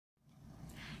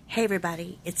Hey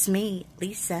everybody, it's me,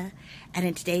 Lisa, and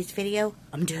in today's video,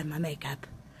 I'm doing my makeup.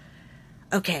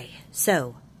 Okay,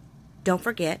 so don't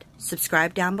forget,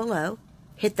 subscribe down below,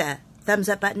 hit the thumbs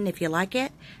up button if you like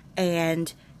it,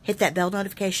 and hit that bell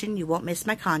notification, you won't miss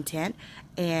my content,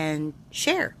 and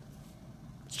share.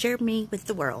 Share me with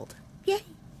the world. Yay!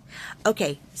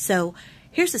 Okay, so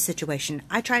here's the situation.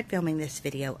 I tried filming this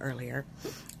video earlier,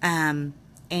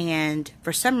 and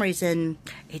for some reason,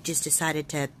 it just decided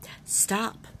to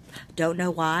stop. Don't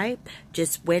know why.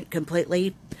 Just went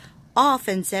completely off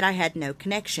and said I had no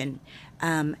connection.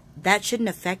 That shouldn't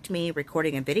affect me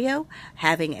recording a video,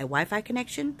 having a Wi-Fi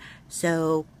connection.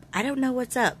 So I don't know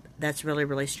what's up. That's really,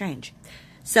 really strange.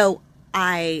 So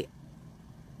I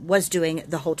was doing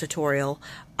the whole tutorial.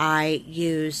 I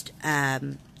used,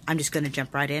 I'm just going to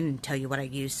jump right in and tell you what I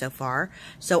used so far.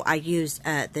 So I used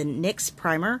the NYX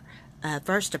primer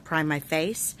first to prime my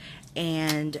face.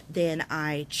 And then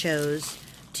I chose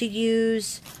to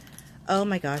use, oh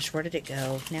my gosh, where did it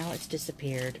go? Now it's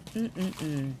disappeared.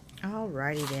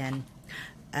 Alrighty then.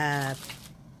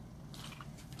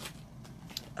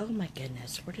 Oh my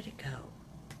goodness, where did it go?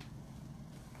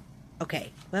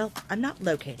 Okay, well, I'm not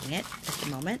locating it at the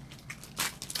moment,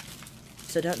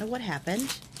 so don't know what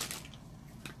happened.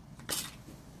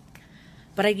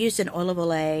 But I used an Oil of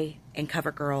Olay and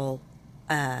CoverGirl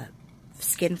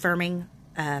skin firming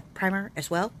primer as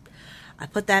well. I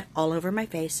put that all over my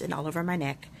face and all over my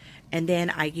neck. And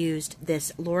then I used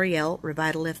this L'Oreal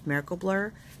Revitalift Miracle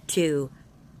Blur to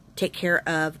take care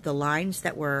of the lines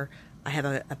that were, I have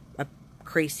a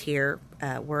crease here,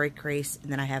 worry crease,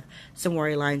 and then I have some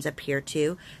worry lines up here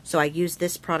too. So I used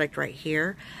this product right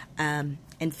here and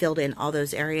filled in all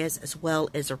those areas, as well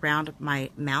as around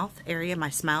my mouth area, my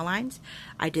smile lines.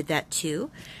 I did that too.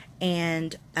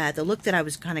 And the look that I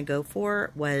was going to go for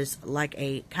was like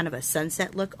a kind of a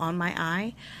sunset look on my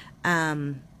eye.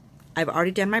 I've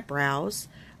already done my brows.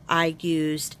 I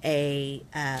used a,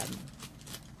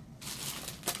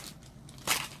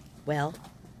 well,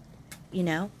 you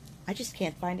know, I just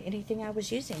can't find anything I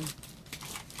was using.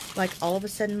 Like all of a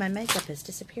sudden my makeup has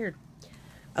disappeared.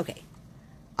 Okay,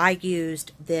 I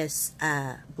used this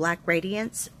Black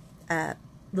Radiance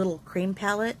little cream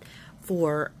palette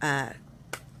for,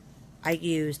 I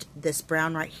used this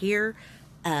brown right here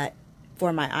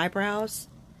for my eyebrows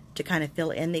to kind of fill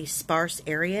in these sparse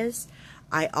areas.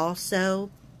 I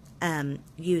also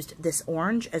used this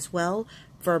orange as well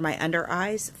for my under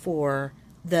eyes, for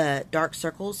the dark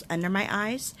circles under my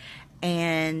eyes.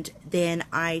 And then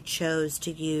I chose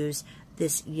to use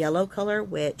this yellow color,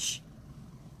 which,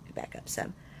 back up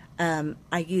some,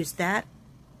 I used that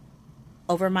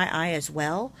over my eye as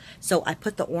well. So I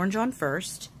put the orange on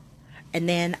first, and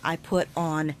then I put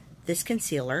on this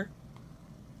concealer.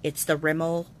 It's the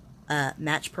Rimmel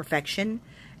Match Perfection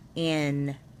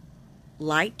in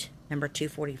light, number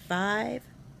 245.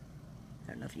 I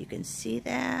don't know if you can see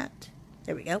that.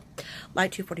 There we go.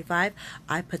 Light 245.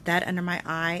 I put that under my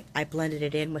eye. I blended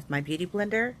it in with my Beauty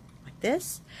Blender, like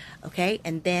this. Okay,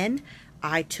 and then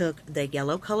I took the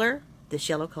yellow color, this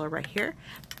yellow color right here,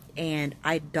 and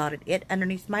I dotted it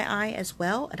underneath my eye as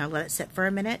well, and I let it sit for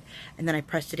a minute, and then I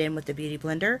pressed it in with the Beauty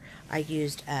Blender. I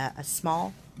used a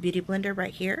small Beauty Blender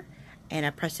right here, and I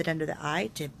pressed it under the eye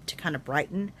to kind of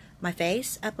brighten my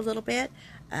face up a little bit.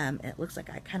 It looks like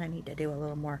I kind of need to do a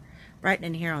little more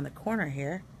brightening here on the corner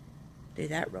here. Do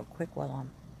that real quick while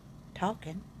I'm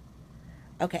talking.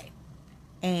 Okay,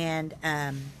 and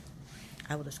I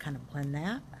will just kind of blend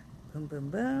that. Boom, boom,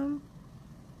 boom.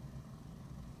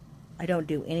 I don't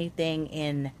do anything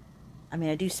in, I mean,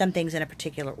 I do some things in a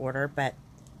particular order, but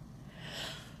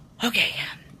okay.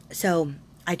 So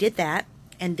I did that,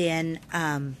 and then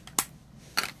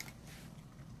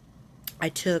I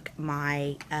took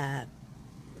my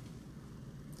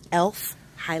e.l.f.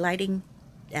 highlighting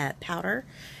powder,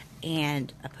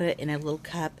 and I put it in a little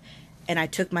cup, and I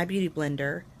took my Beauty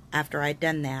Blender after I'd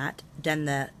done that, done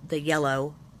the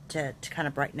yellow to kind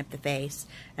of brighten up the face,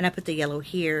 and I put the yellow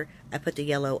here, I put the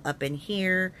yellow up in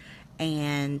here,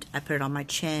 and I put it on my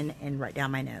chin and right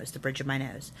down my nose, the bridge of my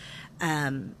nose.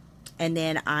 And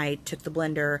then I took the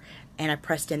blender and I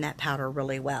pressed in that powder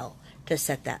really well to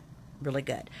set that really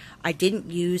good. I didn't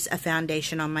use a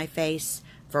foundation on my face.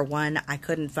 For one, I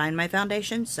couldn't find my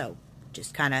foundation, so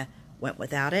just kind of went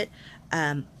without it.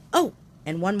 Oh,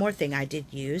 and one more thing I did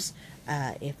use,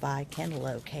 if I can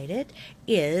locate it,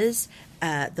 is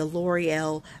the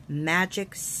L'Oreal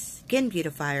Magic Skin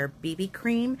Beautifier BB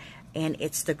cream, and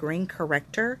it's the green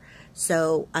corrector.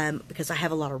 So because I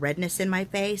have a lot of redness in my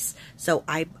face, so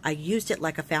I used it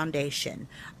like a foundation.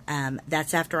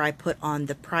 That's after I put on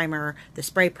the primer, the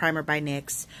spray primer by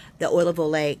NYX, the Oil of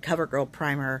Olay CoverGirl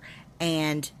primer,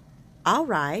 and all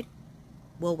right,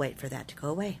 we'll wait for that to go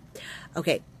away.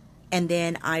 Okay, and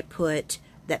then I put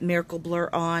that Miracle Blur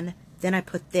on. Then I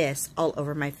put this all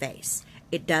over my face.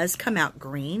 It does come out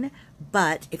green,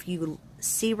 but if you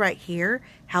see right here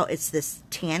how it's this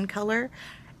tan color,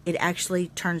 it actually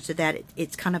turns to that.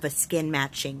 It's kind of a skin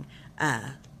matching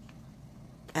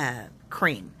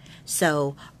cream.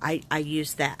 So I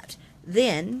use that.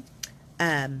 Then,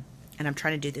 and I'm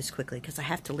trying to do this quickly because I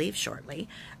have to leave shortly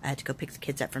to go pick the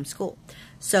kids up from school.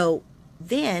 So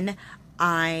then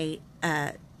I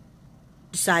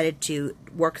decided to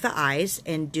work the eyes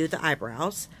and do the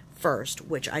eyebrows first,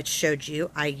 which I showed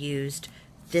you. I used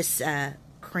this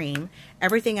cream.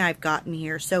 Everything I've gotten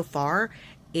here so far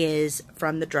is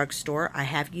from the drugstore. I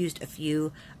have used a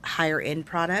few higher end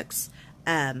products,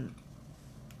 but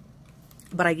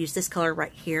I used this color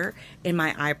right here in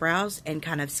my eyebrows and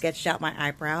kind of sketched out my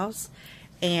eyebrows,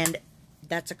 and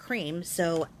that's a cream.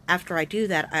 So after I do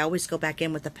that, I always go back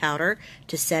in with the powder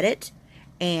to set it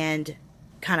and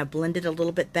kind of blend it a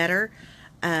little bit better.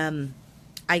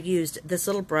 I used this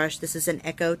little brush. This is an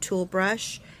Ecotools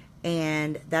brush,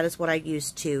 and that is what I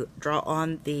use to draw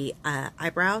on the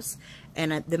eyebrows.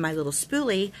 And then my little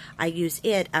spoolie, I use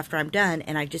it after I'm done,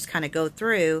 and I just kind of go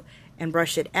through and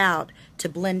brush it out to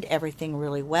blend everything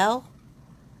really well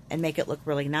and make it look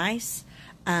really nice.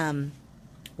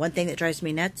 One thing that drives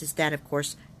me nuts is that, of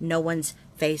course, no one's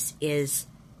face is,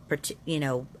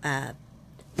 oh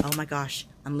my gosh,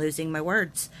 I'm losing my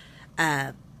words,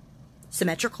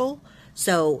 symmetrical.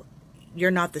 So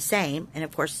you're not the same, and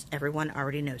of course everyone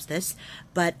already knows this,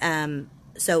 but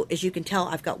so as you can tell,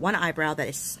 I've got one eyebrow that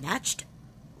is snatched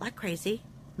like crazy.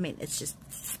 I mean, it's just,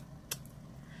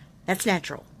 that's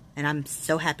natural, and I'm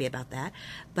so happy about that.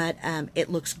 But it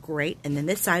looks great. And then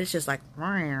this side is just like,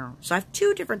 so I have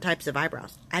two different types of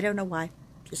eyebrows. I don't know why,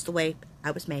 just the way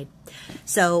I was made.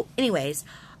 So anyways,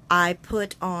 I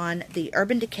put on the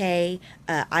Urban Decay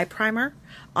eye primer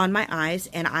on my eyes,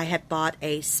 and I had bought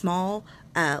a small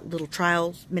little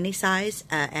trial mini size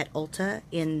at Ulta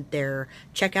in their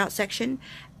checkout section,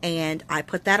 and I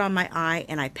put that on my eye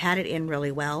and I pat it in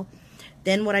really well.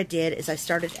 Then what I did is I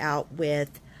started out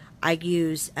with, I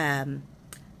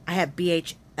have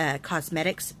BH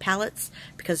Cosmetics palettes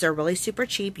because they're really super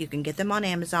cheap. You can get them on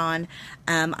Amazon.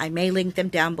 I may link them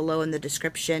down below in the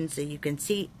description so you can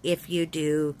see. If you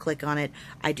do click on it,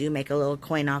 I do make a little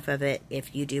coin off of it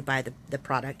if you do buy the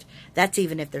product. That's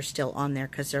even if they're still on there,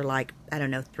 because they're like, I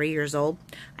don't know, 3 years old.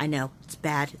 I know, it's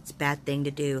bad. It's a bad thing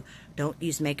to do. Don't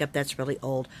use makeup that's really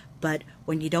old. But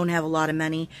when you don't have a lot of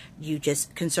money, you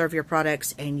just conserve your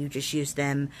products and you just use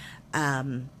them.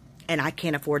 And I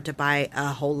can't afford to buy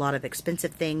a whole lot of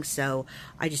expensive things, so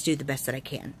I just do the best that I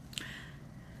can.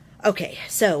 Okay,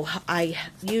 so I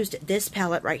used this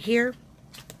palette right here.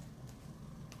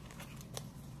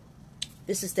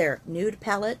 This is their nude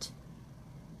palette.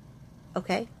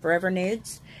 Okay, Forever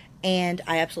Nudes. And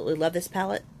I absolutely love this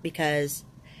palette because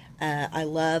I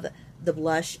love the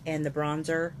blush and the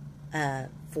bronzer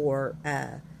for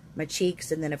my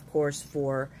cheeks, and then of course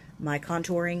for my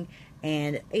contouring,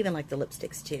 and even like the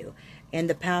lipsticks too. And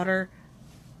the powder,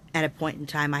 at a point in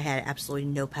time I had absolutely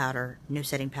no powder, no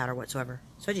setting powder whatsoever,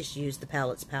 so I just used the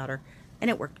palette's powder and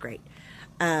it worked great.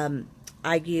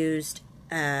 I've used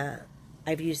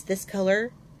this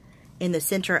color in the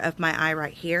center of my eye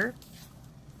right here,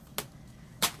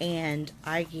 and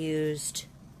I used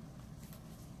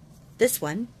this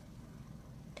one,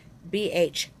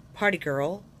 BH Party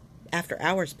Girl After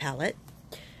Hours palette,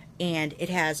 and it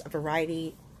has a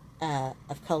variety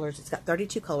of colors. It's got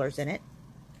 32 colors in it.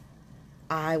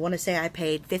 I want to say I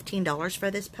paid $15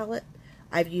 for this palette.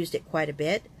 I've used it quite a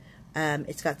bit.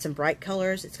 It's got some bright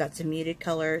colors. It's got some muted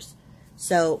colors.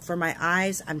 So for my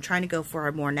eyes, I'm trying to go for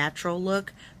a more natural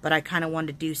look, but I kind of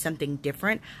wanted to do something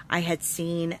different. I had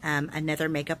seen another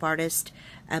makeup artist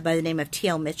by the name of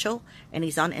T.L. Mitchell, and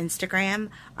he's on Instagram.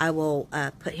 I will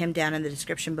put him down in the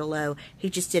description below.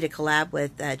 He just did a collab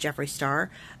with Jeffree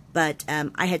Star. But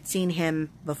I had seen him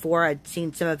before. I'd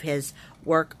seen some of his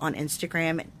work on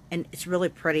Instagram, and it's really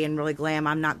pretty and really glam.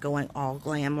 I'm not going all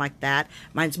glam like that.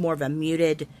 Mine's more of a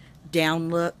muted down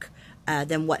look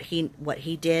than what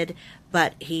he did.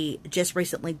 But he just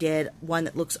recently did one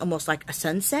that looks almost like a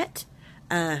sunset.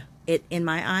 In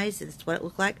my eyes, that's what it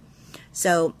looked like.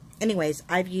 So, anyways,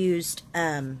 I used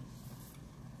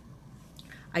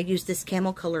this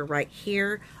camel color right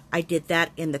here I did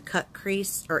that in the cut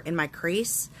crease, or in my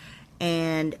crease.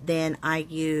 And then I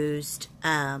used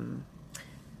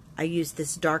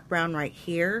this dark brown right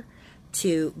here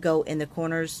to go in the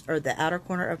corners, or the outer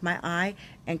corner of my eye,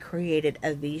 and created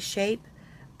a V shape.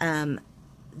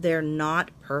 They're not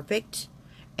perfect,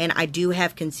 and I do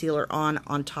have concealer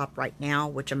on top right now,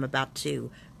 which I'm about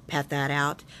to pat that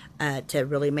out to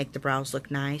really make the brows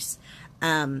look nice.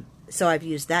 So I've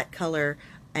used that color,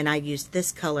 and I used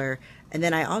this color, and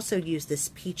then I also used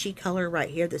this peachy color right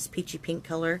here, this peachy pink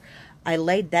color. I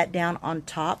laid that down on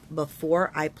top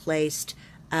before I placed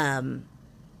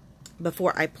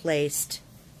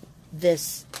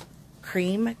this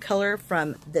cream color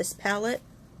from this palette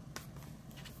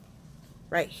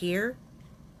right here.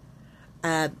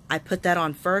 I put that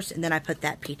on first, and then I put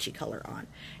that peachy color on.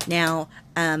 Now,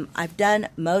 I've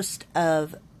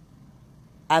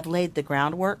laid the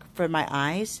groundwork for my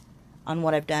eyes on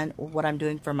what I'm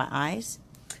doing for my eyes.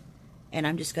 And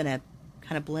I'm just going to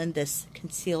kind of blend this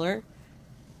concealer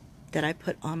that I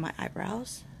put on my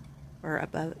eyebrows, or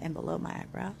above and below my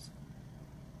eyebrows,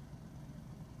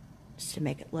 just to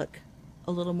make it look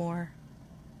a little more.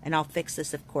 And I'll fix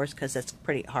this, of course, because that's a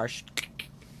pretty harsh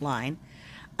line.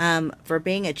 For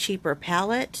being a cheaper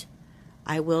palette,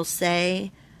 I will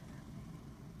say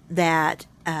that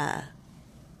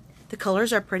the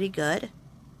colors are pretty good.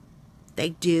 They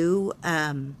do,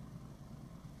 I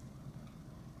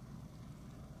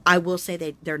will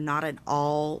say they're not an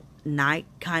all night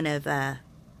kind of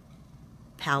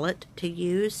palette to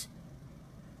use.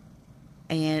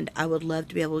 And I would love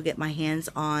to be able to get my hands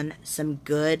on some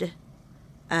good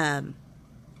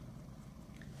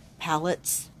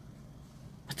palettes,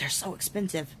 but they're so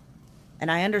expensive, and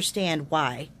I understand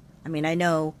why. I mean, I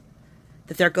know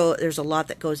that there's a lot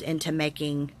that goes into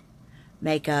making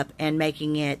makeup and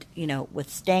making it, you know, with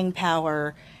staying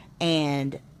power,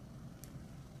 and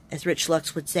as Rich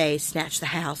Lux would say, snatch the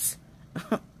house.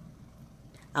 I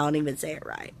don't even say it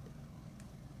right.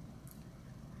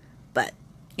 But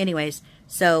anyways,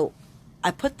 so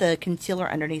I put the concealer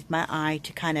underneath my eye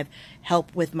to kind of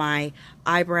help with my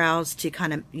eyebrows, to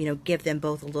kind of, you know, give them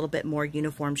both a little bit more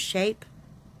uniform shape.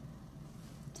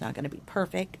 It's not going to be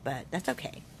perfect, but that's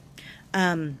okay.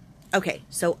 Okay,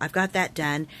 so I've got that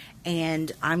done,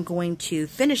 and I'm going to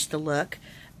finish the look.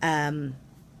 I'm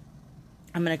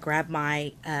going to grab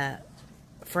my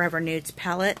Forever Nudes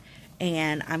palette,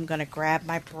 and I'm going to grab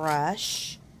my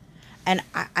brush. And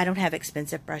I don't have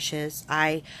expensive brushes.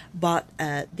 I bought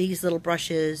these little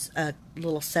brushes, a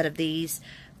little set of these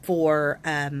for,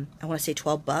 I want to say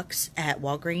 $12 at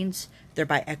Walgreens. They're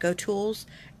by Ecotools,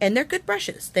 and they're good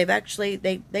brushes. They've actually,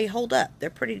 they hold up. They're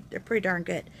pretty darn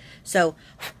good. So,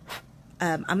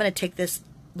 I'm going to take this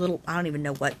little, I don't even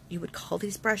know what you would call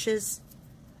these brushes.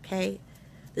 Okay.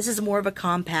 This is more of a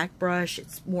compact brush.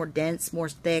 It's more dense, more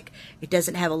thick. It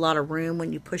doesn't have a lot of room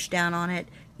when you push down on it.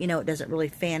 You know, it doesn't really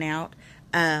fan out.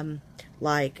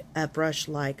 Like a brush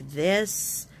like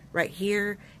this right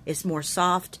here is more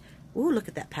soft. Ooh, look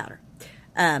at that powder.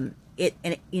 You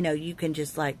know, you can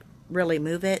just like really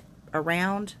move it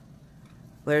around,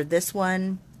 where this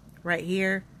one right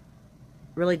here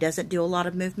really doesn't do a lot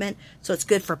of movement. So it's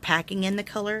good for packing in the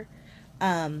color.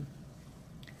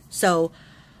 So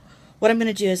what I'm going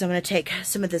to do is I'm going to take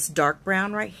some of this dark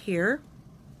brown right here.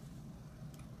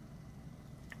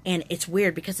 And it's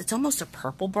weird because it's almost a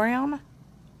purple brown,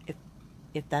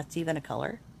 if that's even a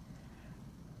color.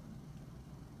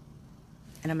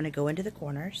 And I'm going to go into the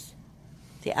corners,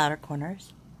 the outer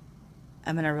corners.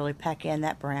 I'm going to really pack in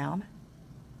that brown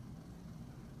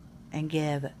and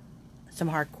give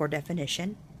some hardcore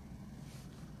definition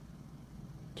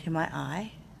to my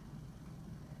eye.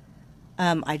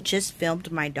 I just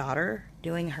filmed my daughter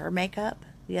doing her makeup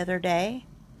the other day,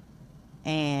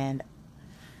 and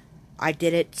I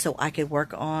did it so I could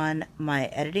work on my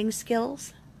editing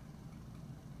skills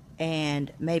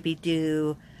and maybe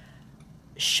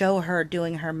show her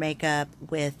doing her makeup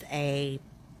with a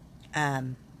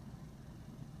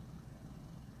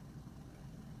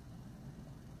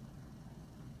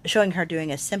showing her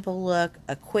doing a simple look,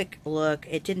 a quick look.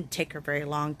 It didn't take her very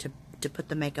long to put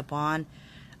the makeup on.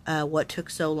 What took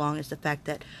so long is the fact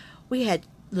that we had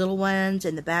little ones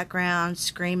in the background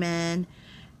screaming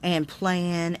and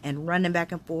playing and running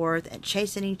back and forth and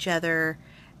chasing each other.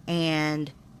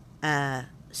 And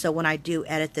so when I do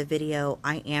edit the video,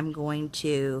 I am going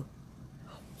to...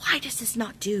 Why does this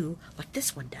not do like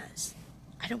this one does?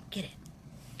 I don't get it.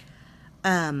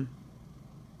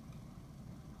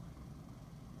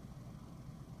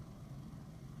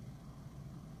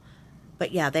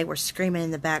 But yeah, they were screaming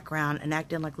in the background and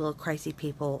acting like little crazy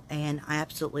people, and I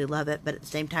absolutely love it. But at the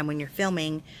same time, when you're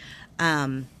filming,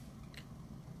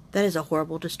 That is a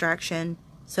horrible distraction.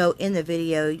 So in the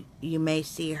video, you may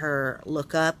see her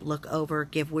look up, look over,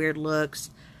 give weird looks,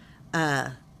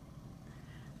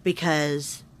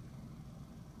 because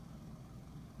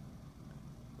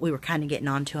we were kind of getting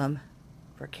on to them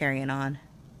for carrying on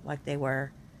like they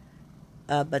were.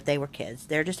 But they were kids.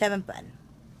 They're just having fun.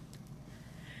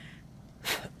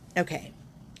 Okay.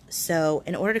 So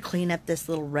in order to clean up this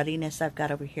little ruddiness I've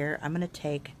got over here, I'm going to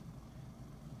take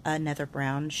another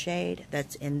brown shade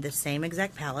that's in the same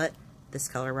exact palette, this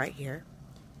color right here.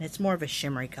 And it's more of a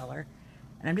shimmery color.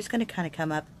 And I'm just going to kind of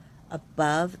come up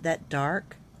above that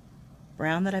dark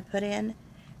brown that I put in,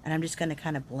 and I'm just going to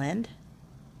kind of blend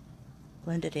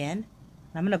it in.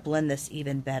 I'm going to blend this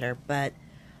even better, but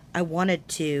I wanted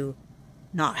to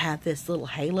not have this little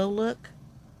halo look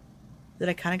that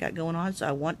I kind of got going on, so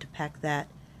I want to pack that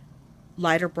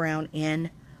lighter brown in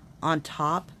on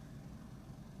top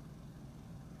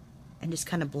and just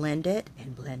kind of blend it,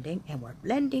 and blending, and we're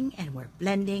blending, and we're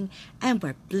blending, and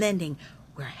we're blending.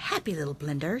 We're happy little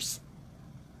blenders.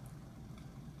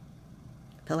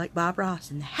 Feel like Bob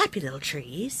Ross and the happy little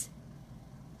trees.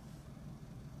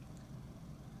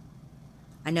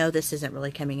 I know this isn't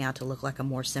really coming out to look like a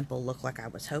more simple look like I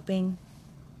was hoping,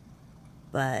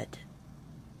 but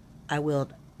I will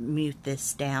mute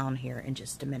this down here in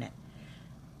just a minute.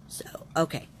 So,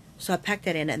 okay. So I packed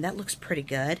that in, and that looks pretty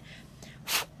good.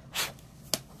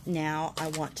 Now I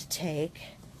want to take,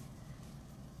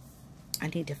 I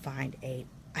need to find I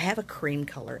have a cream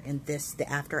color in this, the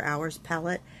After Hours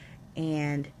palette,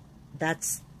 and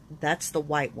that's the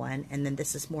white one, and then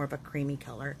this is more of a creamy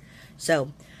color.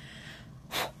 So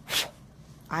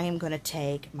I am going to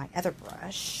take my other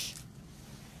brush,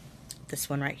 this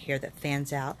one right here that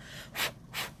fans out,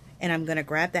 and I'm going to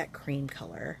grab that cream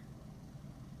color,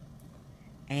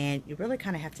 and you really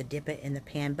kind of have to dip it in the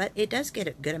pan, but it does get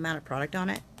a good amount of product on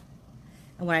it,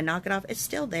 and when I knock it off, it's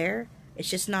still there. It's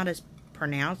just not as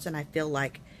pronounced, and I feel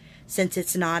like since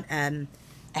it's not a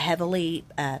heavily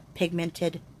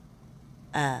pigmented,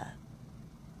 they're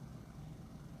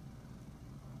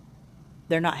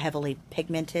not heavily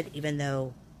pigmented, even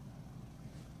though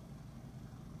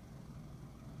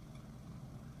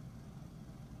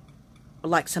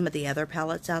like some of the other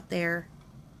palettes out there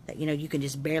that, you know, you can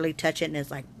just barely touch it and it's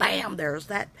like, bam, there's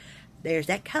that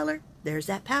color, there's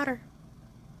that powder.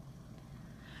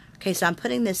 Okay, so I'm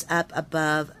putting this up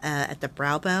above at the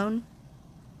brow bone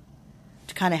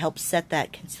to kind of help set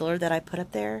that concealer that I put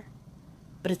up there,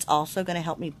 but it's also going to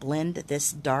help me blend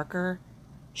this darker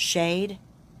shade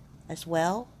as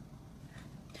well.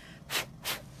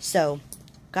 So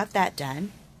got that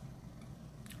done.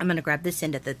 I'm going to grab this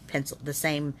end of the pencil, the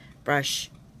same brush.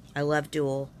 I love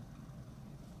dual.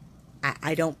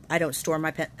 I don't store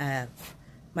my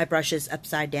my brushes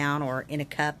upside down or in a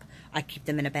cup. I keep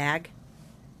them in a bag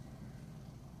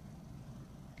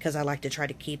because I like to try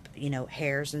to keep, you know,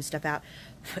 hairs and stuff out.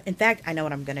 In fact, I know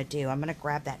what I'm going to do. I'm going to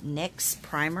grab that NYX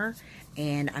primer,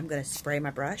 and I'm going to spray my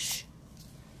brush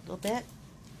a little bit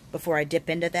before I dip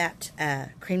into that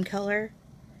cream color.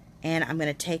 And I'm going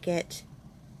to take it,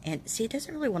 and see, it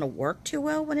doesn't really want to work too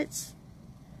well when it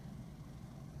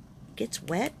gets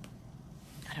wet.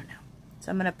 I don't know. So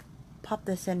I'm going to pop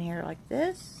this in here like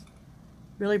this.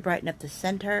 Really brighten up the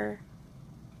center.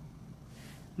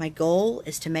 My goal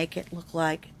is to make it look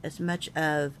like as much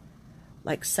of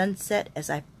like sunset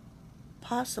as I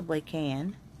possibly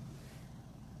can.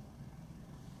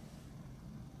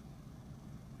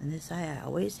 And this I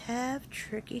always have.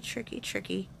 Tricky, tricky,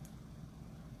 tricky.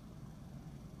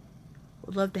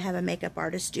 Would love to have a makeup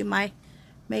artist do my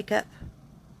makeup.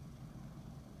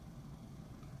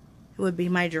 It would be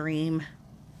my dream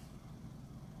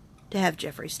to have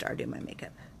Jeffree Star do my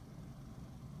makeup.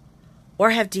 Or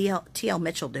have T.L.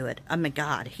 Mitchell do it. Oh my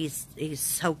God, he's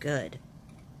so good.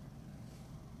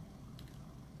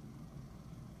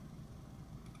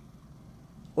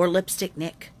 Or Lipstick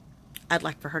Nick. I'd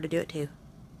like for her to do it too.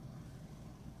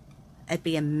 It'd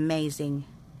be amazing.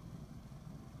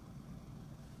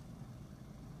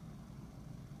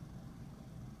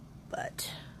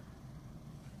 But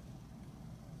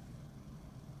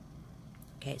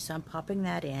okay, so I'm popping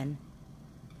that in.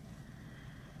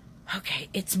 Okay,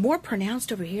 it's more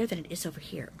pronounced over here than it is over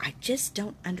here. I just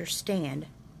don't understand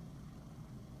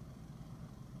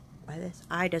why this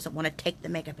eye doesn't want to take the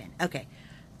makeup in. Okay,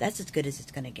 that's as good as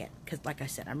it's going to get because, like I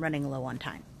said, I'm running low on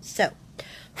time. So,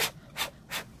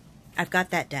 I've got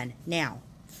that done. Now,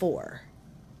 for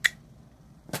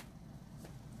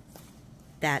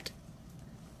that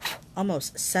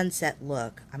almost sunset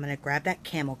look, I'm going to grab that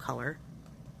camel color,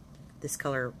 this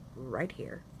color right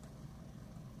here.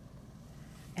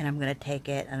 And I'm going to take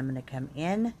it and I'm going to come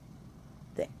in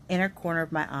the inner corner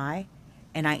of my eye,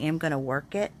 and I am going to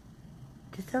work it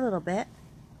just a little bit.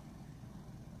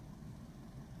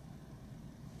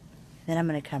 Then I'm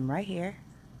going to come right here,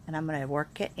 and I'm going to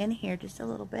work it in here just a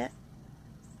little bit.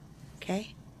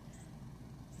 Okay?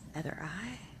 Other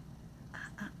eye.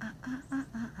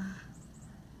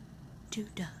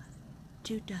 Do-da.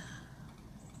 Do-da.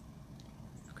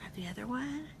 Grab the other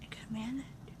one and come in.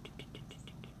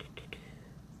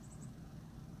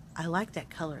 I like that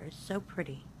color. It's so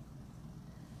pretty.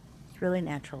 It's really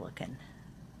natural looking.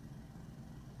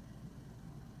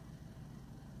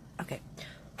 Okay.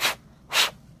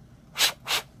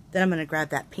 Then I'm going to grab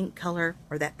that pink color,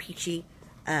 or that peachy,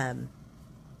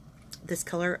 this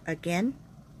color again.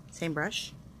 Same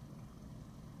brush.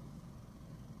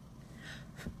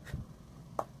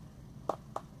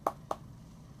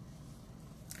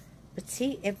 But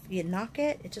see, if you knock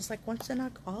it, it just like wants to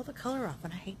knock all the color off,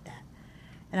 and I hate that.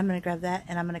 And I'm going to grab that,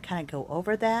 and I'm going to kind of go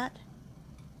over that.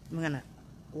 I'm going to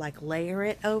like layer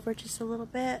it over just a little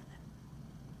bit.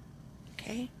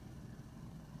 Okay.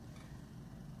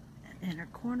 And inner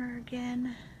corner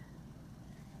again.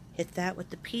 Hit that with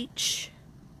the peach.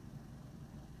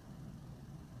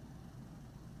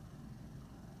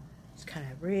 Just kind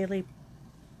of really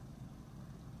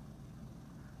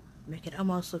make it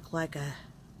almost look like a,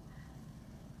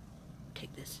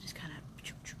 take this, just kind of,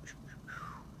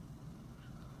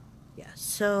 yeah,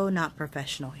 so not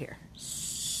professional here.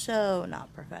 So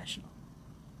not professional.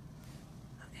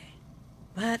 Okay.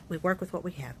 But we work with what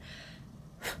we have.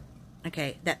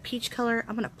 Okay, that peach color,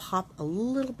 I'm going to pop a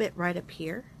little bit right up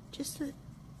here. Just a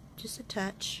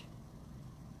touch.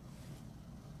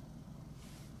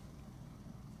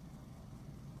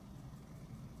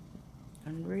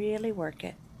 And really work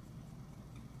it.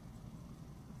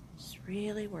 Just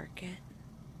really work it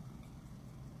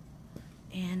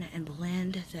in and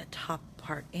blend that top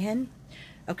part in.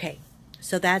 Okay,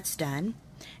 so that's done.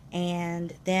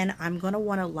 And then I'm going to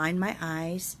want to line my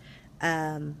eyes.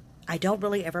 I don't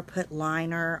really ever put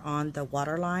liner on the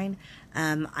waterline.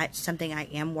 Something I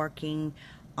am working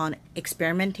on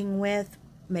experimenting with,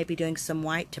 maybe doing some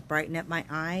white to brighten up my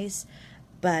eyes.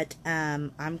 But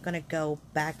I'm going to go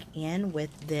back in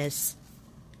with this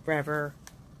Forever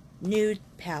Nude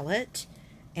palette,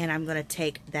 and I'm going to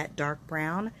take that dark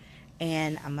brown,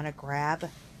 and I'm going to grab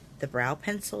the brow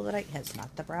pencil that it's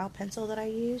not the brow pencil that I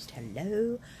used.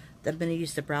 Hello. I'm going to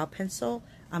use the brow pencil.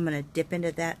 I'm going to dip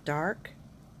into that dark,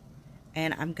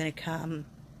 and I'm going to come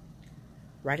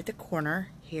right at the corner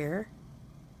here,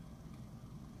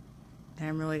 and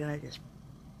I'm really going to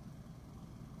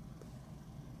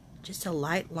just a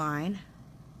light line.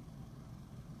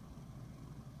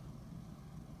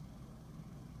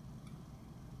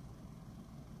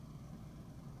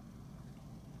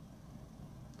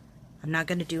 I'm not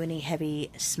going to do any heavy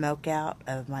smoke out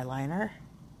of my liner.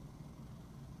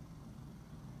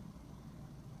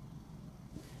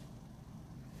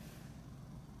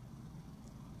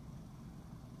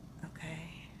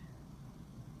 Okay.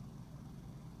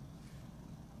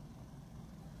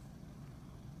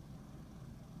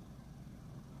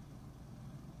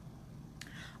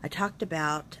 I talked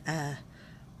about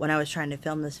when I was trying to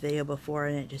film this video before,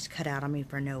 and it just cut out on me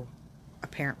for no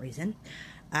apparent reason.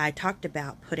 I talked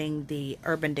about putting the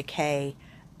Urban Decay,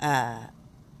 I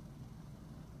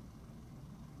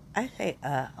say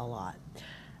a lot.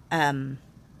 I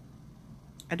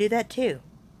do that too.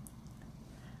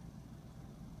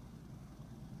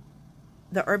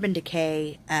 The Urban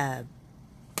Decay, my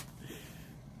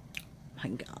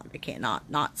God, I can't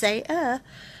not say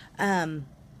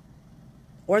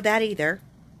or that either.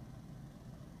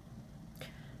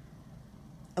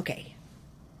 Okay.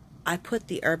 I put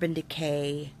the Urban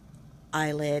Decay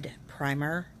eyelid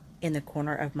primer in the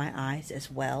corner of my eyes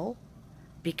as well,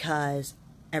 because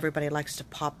everybody likes to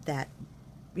pop that,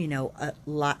 you know,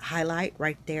 highlight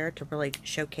right there to really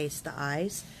showcase the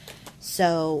eyes.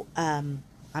 So I'm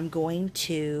going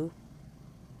to,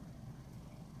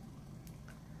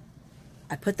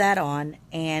 I put that on,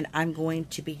 and I'm going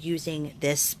to be using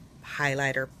this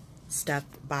highlighter stuff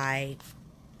by,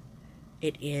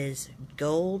 it is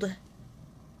Gold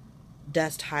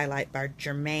Dust Highlight by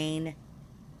Germain.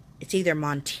 It's either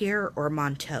Montier or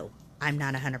Monteau. I'm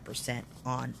not 100%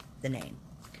 on the name.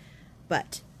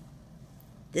 But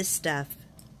this stuff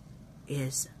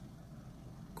is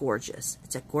gorgeous.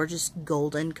 It's a gorgeous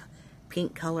golden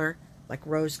pink color, like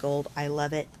rose gold. I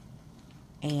love it.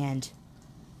 And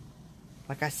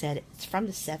like I said, it's from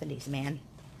the 70s, man.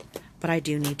 But I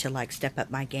do need to like step up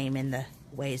my game in the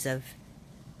ways of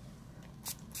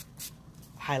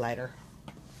highlighter.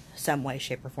 some way,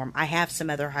 shape, or form. I have some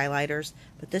other highlighters,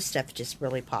 but this stuff just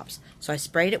really pops. So I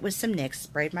sprayed it with some NYX,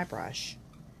 sprayed my brush.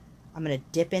 I'm going to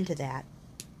dip into that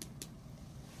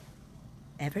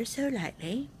ever so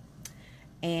lightly.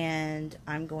 And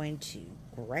I'm going to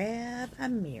grab a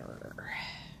mirror.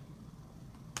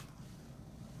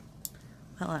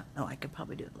 Well, no, I could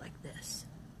probably do it like this.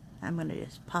 I'm going to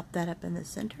just pop that up in the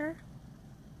center.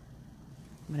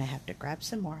 I'm going to have to grab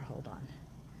some more. Hold on.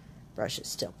 Brush is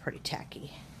still pretty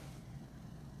tacky.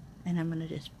 And I'm going to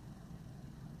just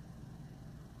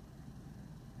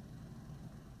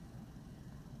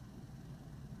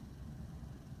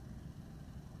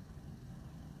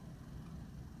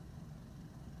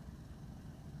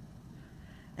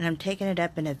and I'm taking it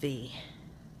up in a V.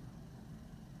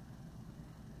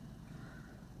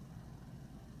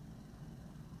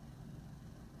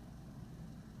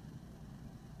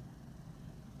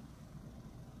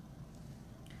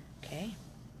 Okay.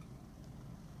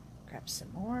 Grab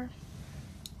some more.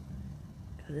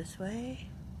 Go this way.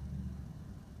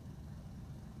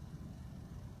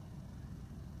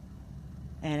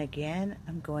 And again,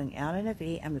 I'm going out in a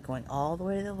V. I'm going all the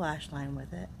way to the lash line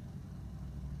with it.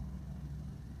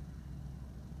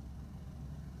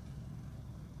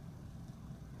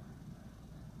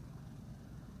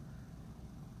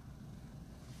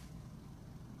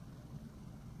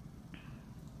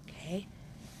 Okay.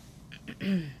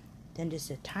 Then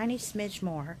just a tiny smidge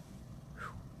more.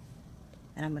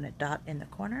 And I'm going to dot in the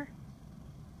corner.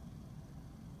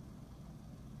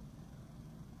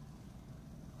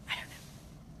 I don't know.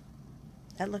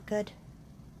 That look good?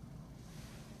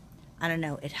 I don't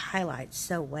know. It highlights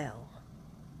so well.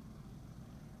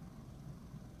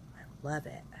 I love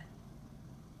it.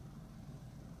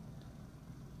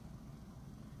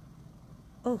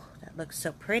 Oh, that looks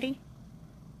so pretty.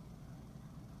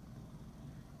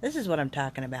 This is what I'm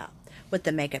talking about with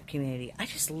the makeup community. I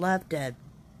just love to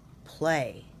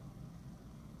play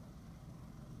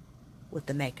with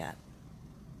the makeup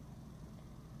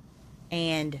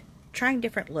and trying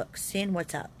different looks, seeing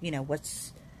what's up, you know,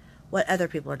 what other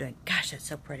people are doing. Gosh, that's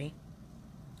so pretty.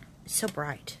 It's so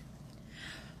bright.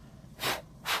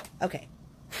 Okay,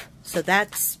 so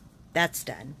that's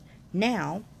done.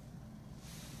 Now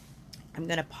I'm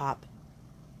gonna pop.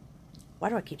 Why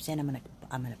do I keep saying I'm gonna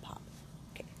pop?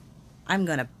 Okay, I'm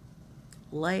gonna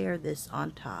layer this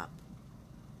on top.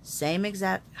 Same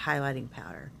exact highlighting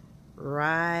powder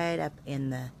right up in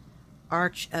the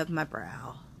arch of my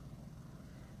brow.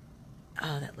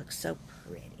 Oh, that looks so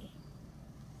pretty.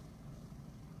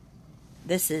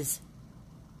 This is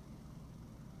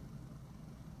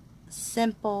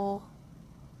simple.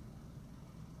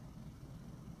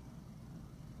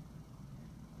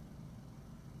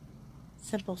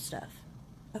 Simple stuff.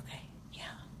 Okay, yeah.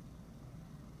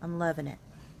 I'm loving it.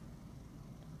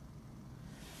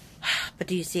 But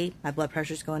do you see? My blood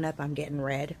pressure's going up. I'm getting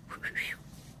red.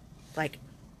 Like,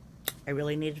 I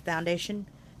really needed foundation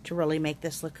to really make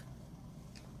this look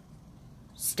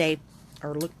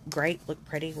look great, look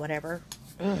pretty, whatever.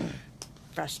 Ugh,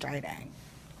 frustrating.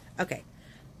 Okay,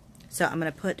 so I'm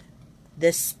going to put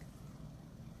this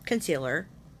concealer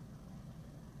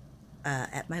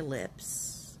at my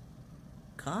lips.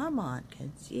 Come on,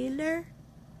 concealer.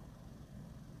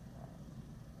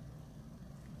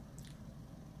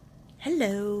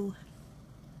 Hello.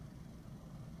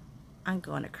 I'm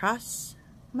going across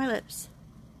my lips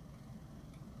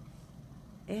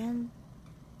and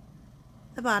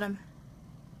the bottom.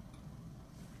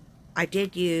 I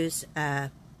did use, I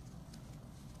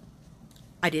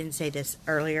didn't say this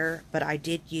earlier, but I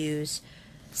did use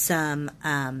some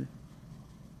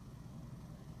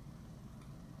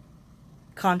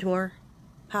contour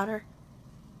powder,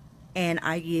 and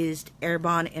I used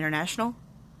Airborne International.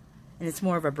 And it's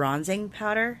more of a bronzing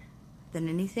powder than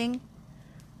anything.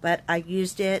 But I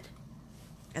used it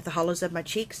at the hollows of my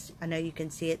cheeks. I know you can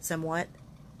see it somewhat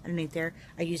underneath there.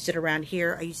 I used it around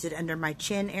here. I used it under my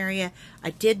chin area.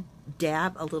 I did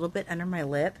dab a little bit under my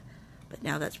lip. But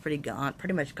now that's pretty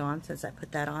much gone since I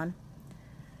put that on.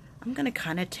 I'm going to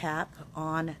kind of tap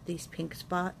on these pink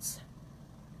spots.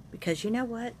 Because you know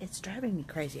what? It's driving me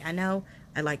crazy. I know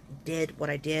I did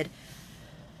what I did.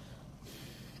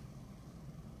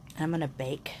 I'm going to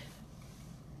bake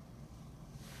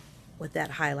with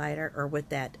that highlighter or with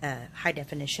that high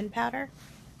definition powder.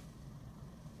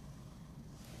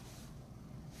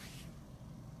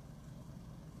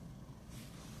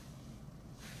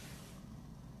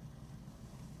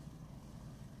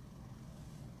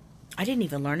 I didn't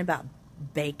even learn about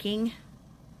baking.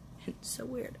 It's so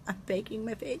weird. I'm baking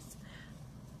my face.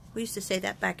 We used to say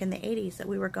that back in the 80s, that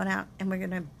we were going out and we're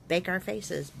going to bake our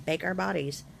faces, bake our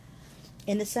bodies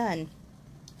in the sun.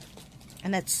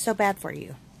 And that's so bad for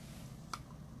you.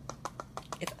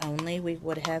 If only we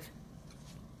would have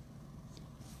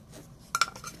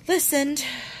listened.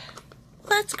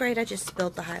 Well, that's great. I just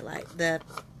spilled the high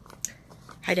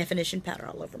definition powder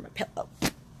all over my pillow.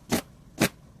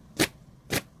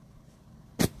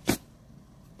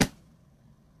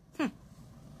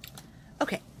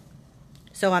 Okay.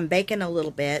 So I'm baking a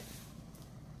little bit.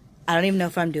 I don't even know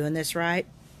if I'm doing this right,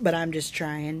 but I'm just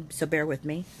trying, so bear with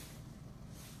me.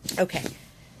 Okay.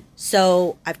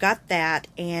 So I've got that,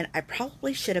 and I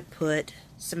probably should have put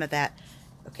some of that.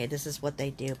 Okay, this is what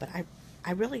they do, but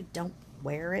I really don't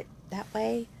wear it that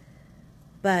way.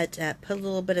 But put a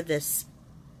little bit of this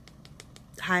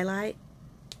highlight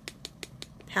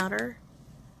powder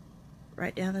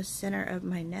right down the center of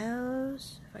my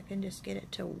nose. If I can just get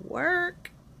it to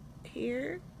work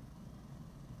here.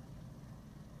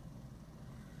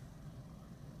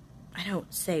 I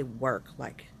don't say work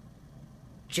like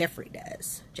Jeffree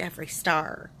does. Jeffree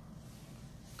Star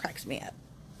cracks me up.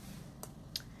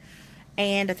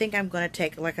 And I think I'm going to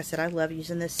take, like I said, I love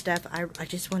using this stuff. I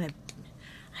just want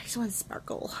to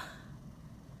sparkle.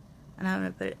 And I'm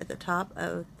going to put it at the top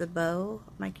of the bow,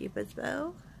 my Cupid's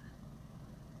bow.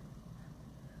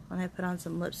 When I put on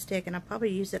some lipstick, and I'll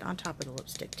probably use it on top of the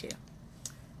lipstick too.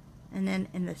 And then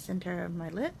in the center of my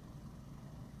lip.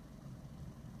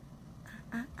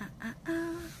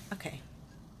 Okay.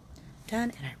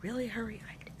 Done, and I really hurry.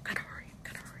 I gotta hurry.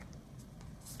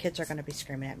 Kids are going to be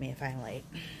screaming at me if I'm late.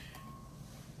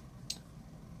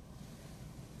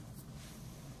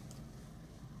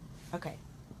 Okay.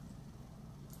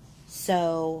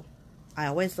 So, I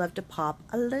always love to pop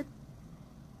a lip.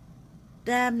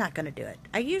 I'm not going to do it.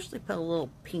 I usually put a little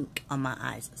pink on my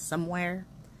eyes somewhere,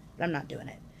 but I'm not doing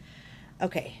it.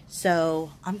 Okay,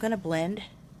 so I'm going to blend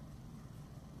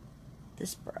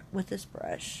this with this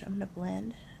brush. I'm going to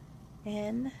blend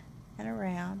in and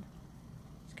around.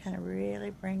 Just kind of really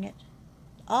bring it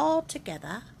all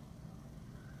together.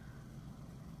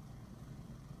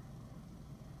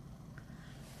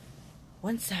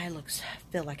 One side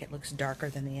feel like it looks darker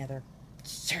than the other.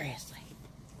 Seriously.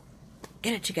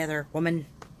 Get it together, woman.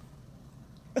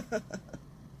 I'm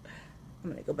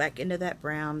going to go back into that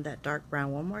brown, that dark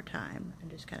brown one more time and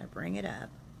just kind of bring it up.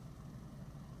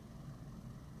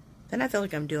 Then I feel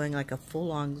like I'm doing like a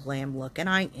full-on glam look, and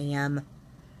I am.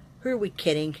 Who are we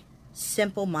kidding?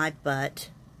 Simple my butt.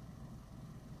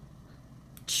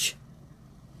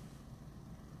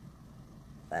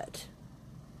 But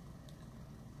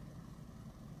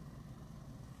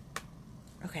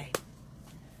okay.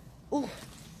 Ooh.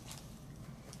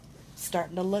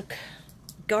 Starting to look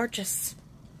gorgeous.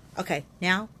 Okay,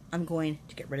 now I'm going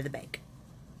to get rid of the bake.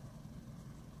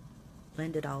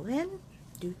 Blend it all in.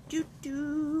 Do, do,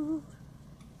 do.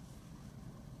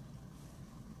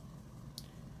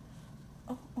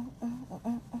 Oh, oh, oh, oh,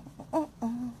 oh, oh, oh,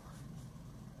 oh.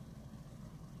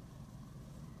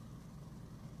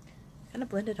 Gonna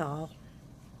blend it all.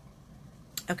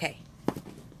 Okay,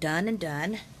 done and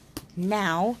done.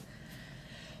 Now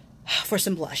for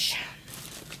some blush.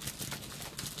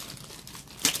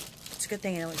 It's a good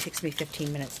thing it only takes me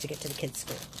 15 minutes to get to the kids'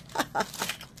 school.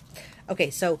 Okay,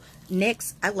 so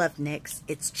NYX, I love NYX.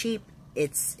 It's cheap.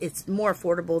 It's more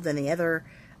affordable than the other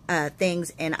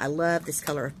things, and I love this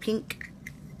color of pink.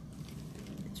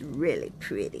 It's really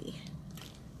pretty.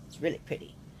 It's really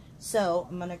pretty. So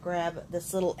I'm gonna grab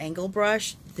this little angle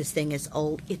brush. This thing is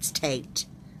old. It's taped.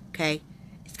 Okay,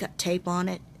 it's got tape on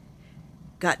it.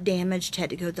 Got damaged. Had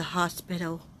to go to the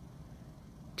hospital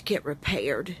to get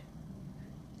repaired.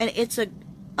 And it's an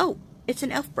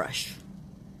e.l.f. brush.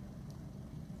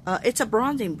 It's a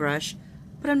bronzing brush,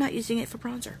 but I'm not using it for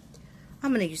bronzer. I'm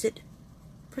going to use it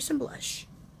for some blush.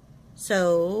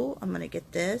 So, I'm going to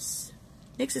get this.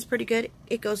 NYX is pretty good.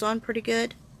 It goes on pretty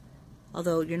good.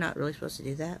 Although, you're not really supposed to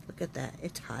do that. Look at that.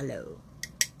 It's hollow.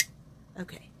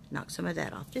 Okay, knock some of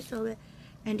that off just a little bit.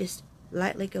 And just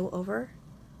lightly go over.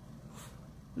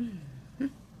 Mm-hmm.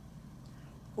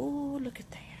 Oh, look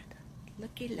at that.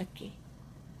 Looky, looky.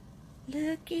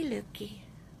 Looky, looky.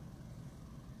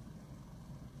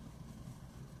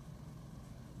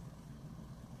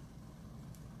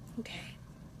 Okay.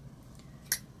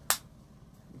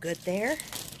 Good there.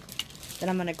 Then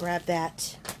I'm going to grab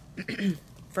that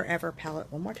Forever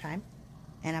palette one more time.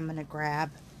 And I'm going to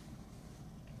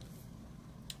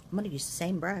use the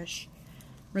same brush.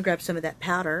 I'm going to grab some of that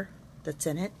powder that's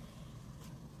in it.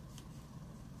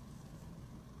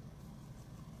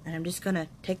 And I'm just going to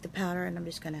take the powder and I'm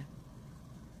just going to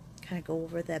kind of go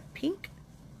over the pink.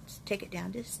 Just take it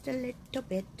down just a little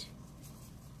bit.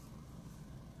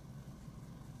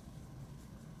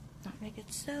 Not make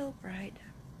it so bright.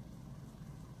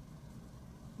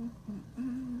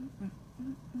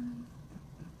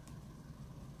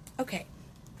 Okay.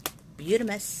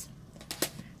 Beautimus.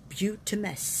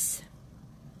 Beautimus.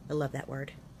 I love that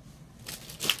word.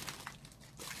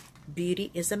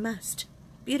 Beauty is a must.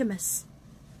 Beautimus.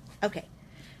 Okay.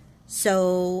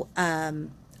 So,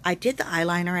 I did the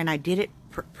eyeliner and I did it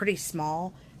pretty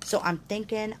small. So I'm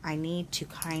thinking I need to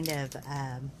kind of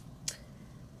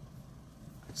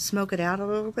smoke it out a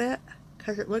little bit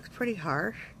because it looks pretty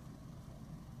harsh.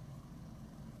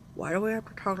 Why do we have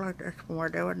to talk like this when we're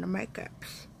doing the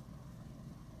makeups?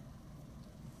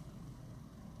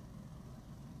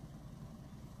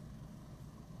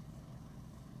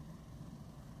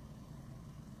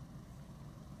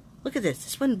 Look at this.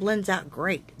 This one blends out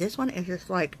great. This one is just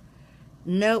like,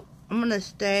 nope, I'm going to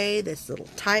stay this little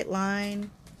tight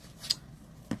line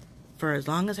for as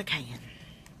long as I can.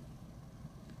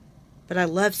 But I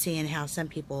love seeing how some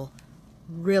people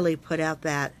really put out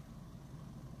that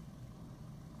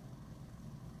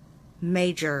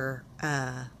major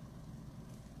under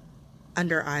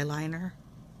eyeliner.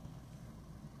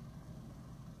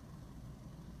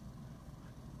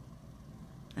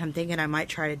 I'm thinking I might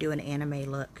try to do an anime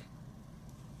look.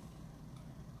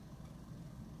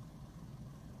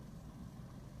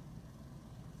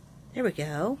 There we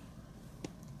go.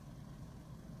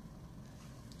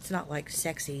 It's not like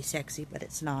sexy, but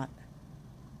it's not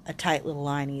a tight little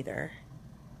line either.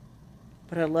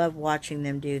 But I love watching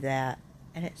them do that.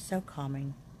 And it's so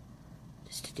calming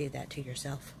just to do that to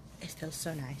yourself. It feels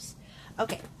so nice.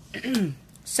 Okay.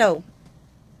 So,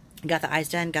 got the eyes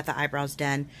done, got the eyebrows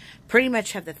done. Pretty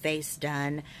much have the face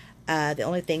done. The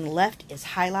only thing left is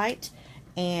highlight.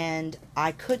 And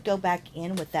I could go back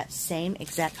in with that same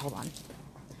exact, hold on.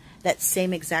 That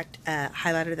same exact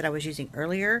highlighter that I was using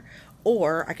earlier,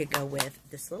 or I could go with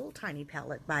this little tiny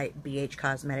palette by BH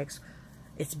Cosmetics.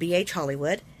 It's BH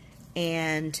Hollywood,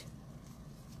 and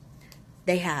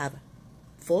they have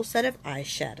full set of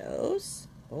eyeshadows,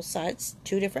 both sides,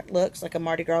 2 different looks, like a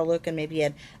Mardi Gras look and maybe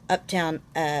an uptown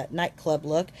nightclub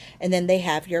look, and then they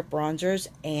have your bronzers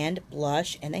and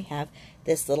blush, and they have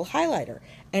this little highlighter,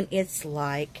 and it's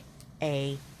like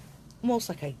almost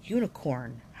like a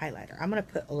unicorn highlighter. I'm going to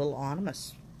put a little on. I'm going to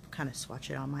kind of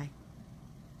swatch it on my...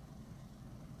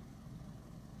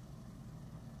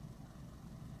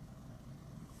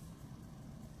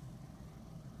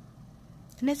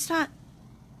 And it's not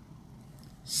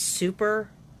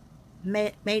super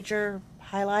major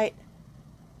highlight,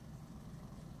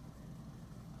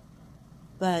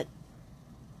 but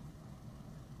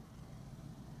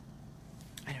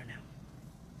I don't know.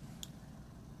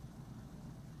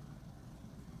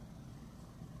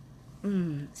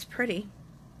 It's pretty.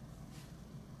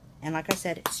 And like I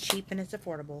said, it's cheap and it's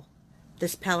affordable.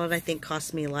 This palette I think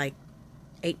cost me like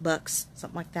 $8,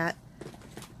 something like that,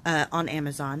 on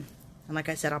Amazon. And like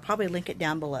I said, I'll probably link it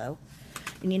down below.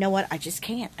 And you know what? I just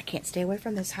can't. I can't stay away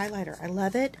from this highlighter. I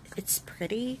love it. It's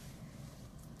pretty.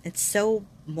 It's so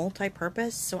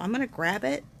multi-purpose. So I'm going to grab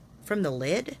it from the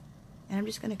lid. And I'm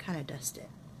just going to kind of dust it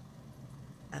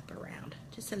up around.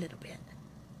 Just a little bit.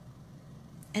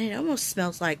 And it almost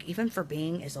smells like, even for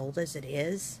being as old as it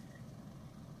is,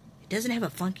 it doesn't have a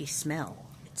funky smell.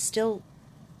 It's still...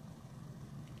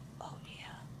 Oh,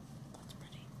 yeah. That's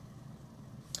pretty.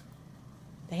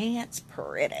 That's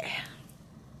pretty.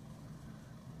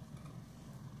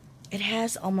 It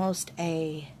has almost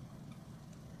a...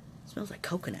 It smells like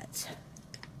coconuts.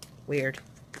 Weird.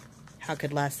 How it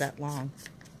could last that long.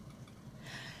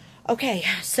 Okay,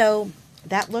 so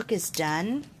that look is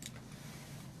done.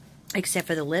 Except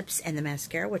for the lips and the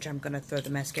mascara, which I'm going to throw the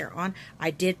mascara on. I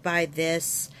did buy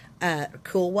this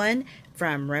cool one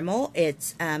from Rimmel.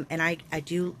 It's, and I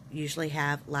do usually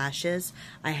have lashes.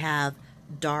 I have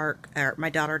dark, my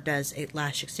daughter does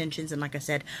lash extensions, and like I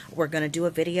said, we're going to do a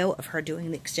video of her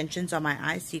doing the extensions on my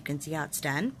eyes so you can see how it's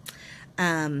done.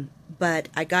 But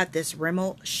I got this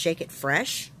Rimmel Shake It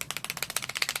Fresh.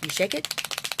 You shake it,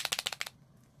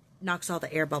 knocks all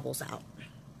the air bubbles out.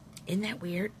 Isn't that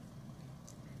weird?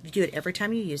 You do it every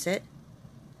time you use it.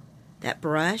 That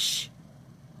brush,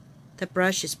 the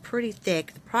brush is pretty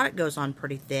thick. The product goes on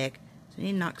pretty thick, so you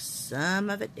need to knock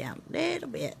some of it down a little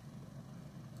bit.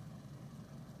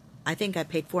 I think I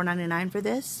paid $4.99 for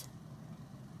this.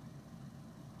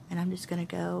 And I'm just going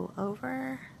to go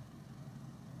over.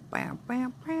 Bam,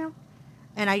 bam, bam.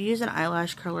 And I use an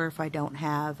eyelash curler if I don't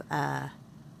have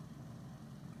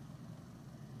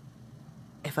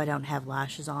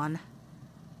lashes on.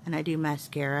 And I do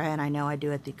mascara, and I know I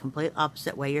do it the complete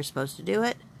opposite way you're supposed to do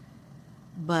it.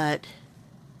 But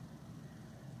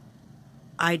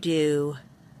I do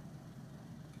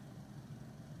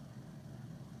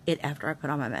it after I put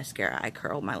on my mascara. I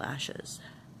curl my lashes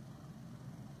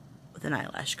with an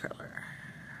eyelash curler.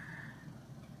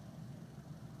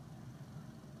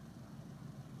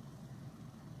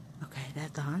 Okay,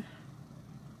 that's on.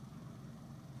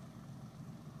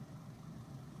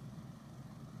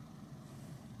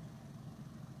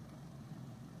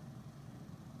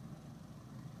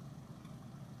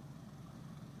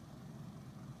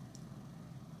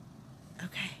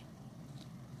 Okay.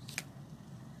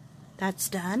 That's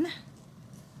done.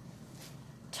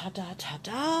 Ta-da,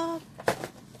 ta-da.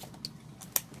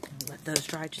 Let those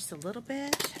dry just a little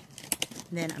bit.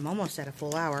 And then I'm almost at a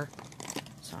full hour,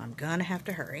 so I'm gonna have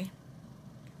to hurry.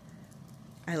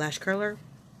 Eyelash curler.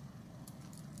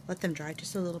 Let them dry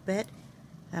just a little bit.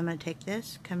 I'm gonna take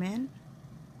this, come in.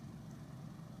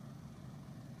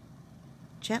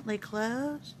 Gently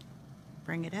close.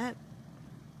 Bring it up.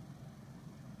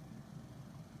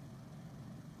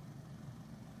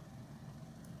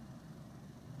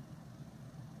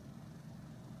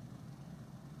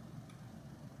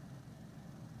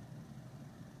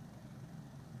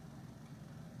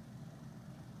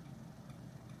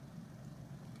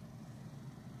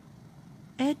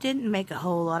 It didn't make a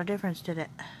whole lot of difference, did it?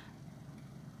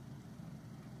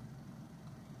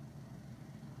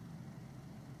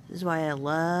 This is why I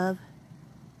love,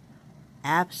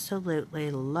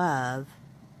 absolutely love,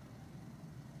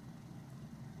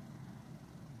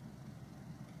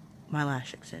 my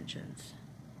lash extensions.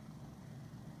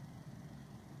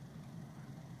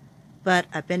 But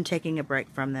I've been taking a break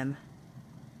from them.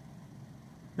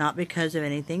 Not because of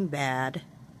anything bad.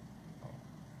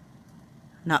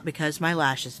 Not because my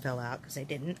lashes fell out, because they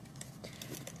didn't.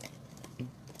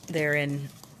 They're in,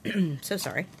 so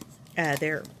sorry.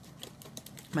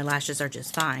 My lashes are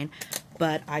just fine.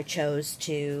 But I chose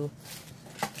to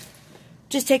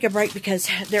just take a break because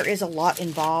there is a lot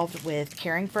involved with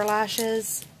caring for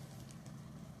lashes.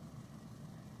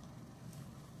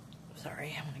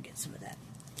 Sorry, I want to get some of that,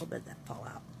 a little bit of that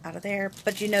fallout out of there.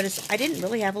 But you notice I didn't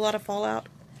really have a lot of fallout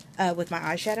with my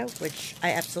eyeshadow, which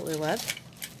I absolutely love.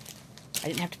 I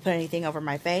didn't have to put anything over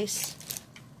my face.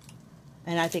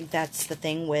 And I think that's the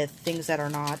thing with things that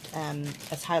are not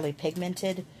as highly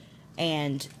pigmented.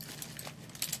 And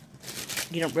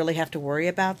you don't really have to worry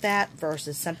about that.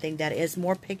 Versus something that is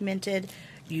more pigmented.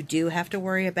 You do have to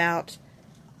worry about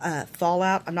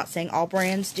fallout. I'm not saying all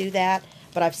brands do that.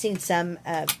 But I've seen some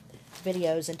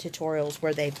videos and tutorials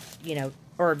where they, you know,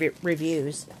 or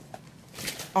reviews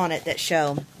on it that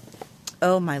show.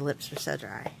 Oh, my lips are so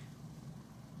dry.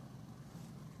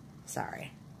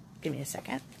 Sorry. Give me a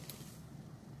second.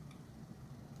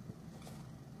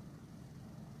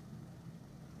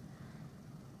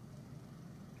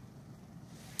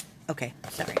 Okay,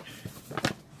 sorry.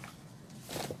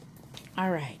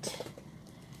 Alright.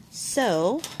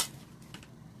 So,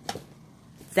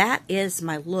 that is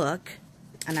my look.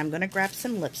 And I'm going to grab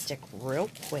some lipstick real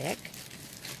quick.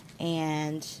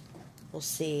 And we'll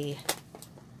see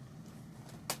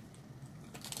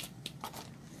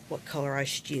what color I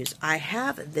should use. I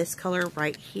have this color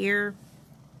right here.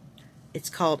 It's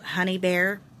called Honey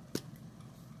Bear.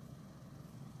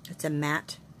 It's a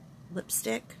matte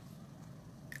lipstick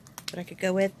that I could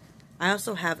go with. I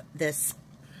also have this.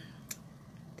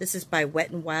 This is by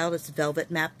Wet n Wild. It's Velvet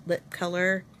Matte Lip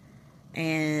Color.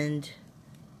 And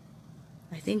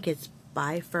I think it's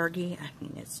by Fergie. I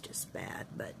mean, it's just bad,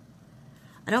 but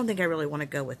I don't think I really want to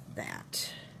go with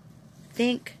that. I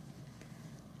think,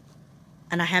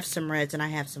 and I have some reds and I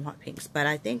have some hot pinks, but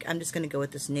I think I'm just going to go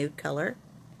with this nude color.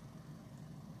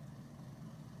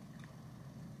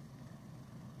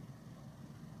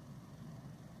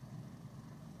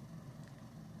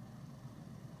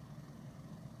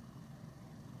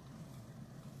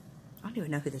 I don't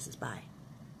even know who this is by.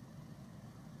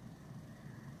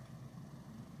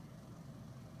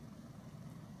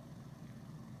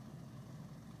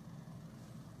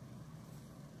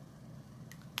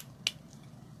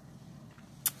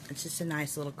 It's just a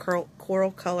nice little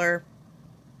coral color.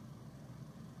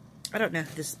 I don't know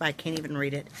who this is by. I can't even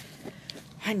read it.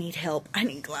 I need help. I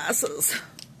need glasses.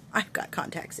 I've got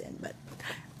contacts in, but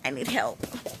I need help.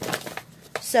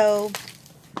 So,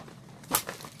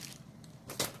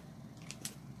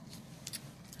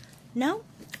 no,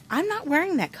 I'm not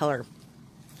wearing that color.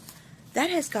 That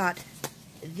has got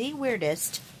the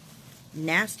weirdest,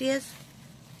 nastiest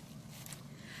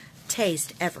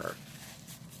taste ever.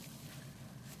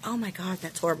 Oh my God,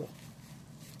 that's horrible.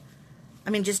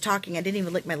 I mean, just talking, I didn't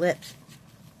even lick my lips.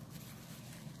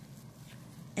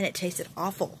 And it tasted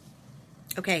awful.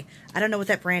 Okay, I don't know what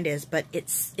that brand is, but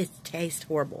it tastes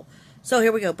horrible. So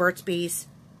here we go, Burt's Bees.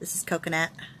 This is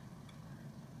coconut.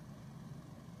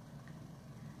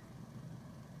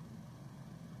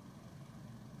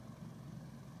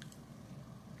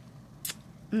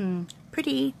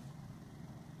 Pretty.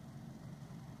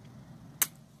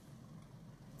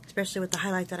 Especially with the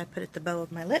highlight that I put at the bow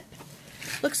of my lip.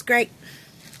 Looks great.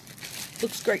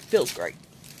 Looks great. Feels great.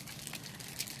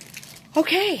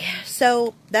 Okay,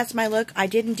 so that's my look. I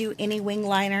didn't do any wing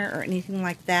liner or anything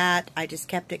like that. I just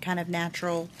kept it kind of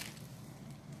natural.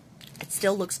 It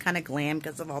still looks kind of glam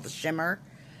because of all the shimmer.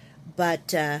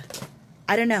 But, I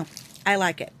don't know. I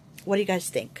like it. What do you guys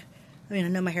think? I mean, I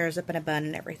know my hair is up in a bun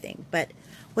and everything. But,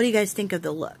 what do you guys think of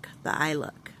the look? The eye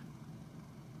look?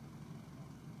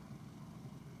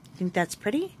 Think that's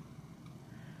pretty?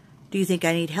 Do you think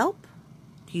I need help?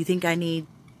 Do you think I need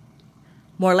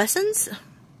more lessons?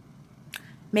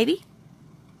 Maybe.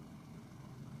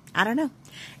 I don't know.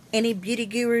 Any beauty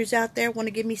gurus out there want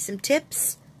to give me some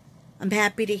tips? I'm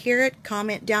happy to hear it.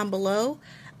 Comment down below.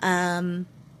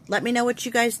 Let me know what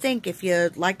you guys think. If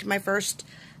you liked my first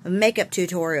makeup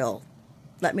tutorial,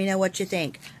 let me know what you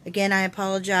think. Again, I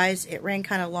apologize. It ran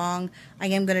kind of long. I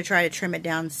am going to try to trim it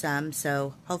down some,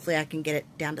 so hopefully I can get it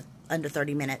down to under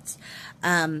 30 minutes.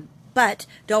 But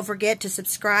don't forget to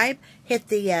subscribe. Hit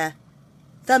the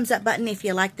thumbs up button if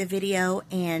you like the video,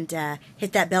 and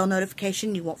hit that bell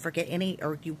notification. You won't forget any,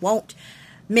 or you won't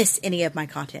miss any of my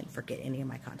content. Forget any of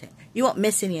my content. You won't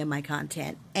miss any of my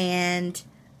content. And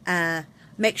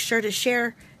make sure to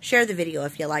share the video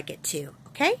if you like it too.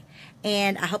 Okay?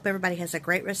 And I hope everybody has a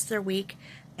great rest of their week,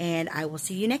 and I will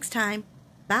see you next time.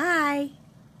 Bye!